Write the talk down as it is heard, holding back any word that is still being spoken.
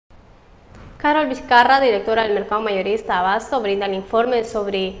Carol Viscarra, directora del Mercado Mayorista Abasto, brinda el informe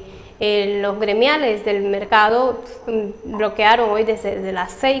sobre los gremiales del mercado. Bloquearon hoy desde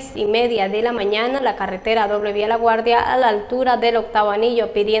las 6:30 de la mañana la carretera doble vía La Guardia a la altura del octavo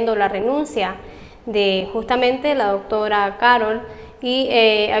anillo, pidiendo la renuncia de justamente la doctora Carol y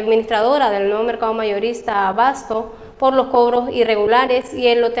administradora del nuevo Mercado Mayorista Abasto por los cobros irregulares y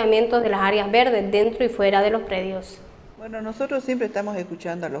el loteamiento de las áreas verdes dentro y fuera de los predios. Bueno, nosotros siempre estamos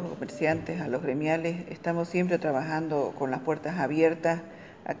escuchando a los comerciantes, a los gremiales, estamos siempre trabajando con las puertas abiertas.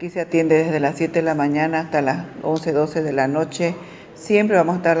 Aquí se atiende desde las 7 de la mañana hasta las 11, 12 de la noche. Siempre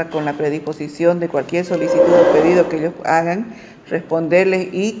vamos a estar con la predisposición de cualquier solicitud o pedido que ellos hagan, responderles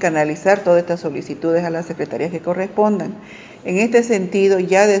y canalizar todas estas solicitudes a las secretarías que correspondan. En este sentido,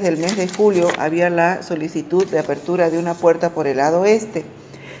 ya desde el mes de julio había la solicitud de apertura de una puerta por el lado este,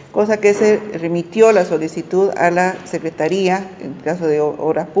 cosa que se remitió la solicitud a la Secretaría, en caso de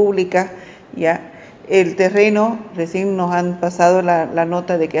Obras Públicas. Ya el terreno, recién nos han pasado la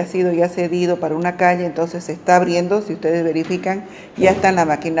nota de que ha sido ya cedido para una calle, entonces se está abriendo, si ustedes verifican, ya está la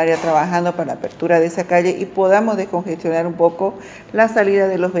maquinaria trabajando para la apertura de esa calle y podamos descongestionar un poco la salida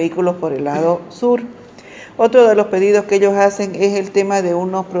de los vehículos por el lado sur. Otro de los pedidos que ellos hacen es el tema de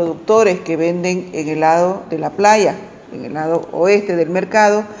unos productores que venden en el lado de la playa, en el lado oeste del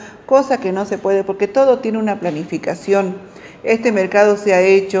mercado, cosa que no se puede porque todo tiene una planificación. Este mercado se ha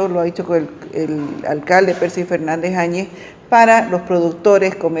hecho, lo ha hecho con el alcalde Percy Fernández Áñez, para los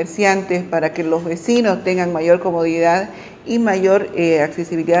productores, comerciantes, para que los vecinos tengan mayor comodidad y mayor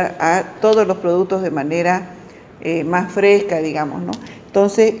accesibilidad a todos los productos de manera más fresca, digamos, ¿no?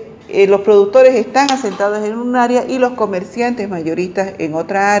 Entonces, los productores están asentados en un área y los comerciantes mayoristas en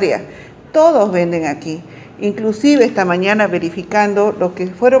otra área. Todos venden aquí. Inclusive esta mañana verificando, los que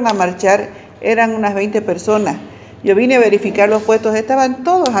fueron a marchar eran unas 20 personas. Yo vine a verificar los puestos, estaban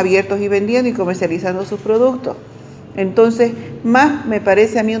todos abiertos y vendiendo y comercializando sus productos. Entonces, más me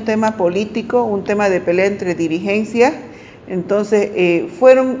parece a mí un tema político, un tema de pelea entre dirigencias. Entonces,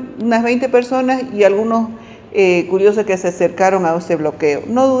 fueron unas 20 personas y algunos curiosos que se acercaron a ese bloqueo.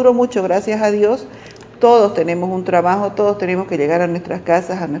 No duró mucho, gracias a Dios. Todos tenemos un trabajo, todos tenemos que llegar a nuestras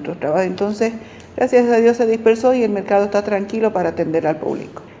casas, a nuestros trabajos. Entonces, gracias a Dios se dispersó y el mercado está tranquilo para atender al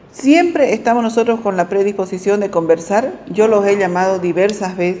público. Siempre estamos nosotros con la predisposición de conversar. Yo los he llamado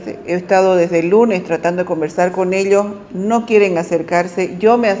diversas veces, he estado desde el lunes tratando de conversar con ellos, no quieren acercarse.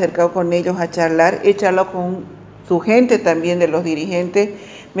 Yo me he acercado con ellos a charlar, he charlado con su gente también de los dirigentes.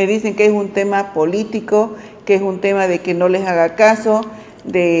 Me dicen que es un tema político, que es un tema de que no les haga caso,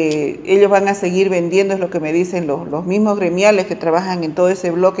 de ellos van a seguir vendiendo, es lo que me dicen los mismos gremiales que trabajan en todo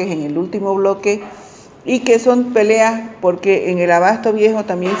ese bloque, en el último bloque, y que son peleas porque en el Abasto Viejo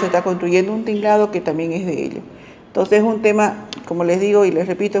también se está construyendo un tinglado que también es de ellos. Entonces es un tema, como les digo y les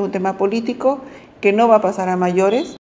repito, es un tema político que no va a pasar a mayores.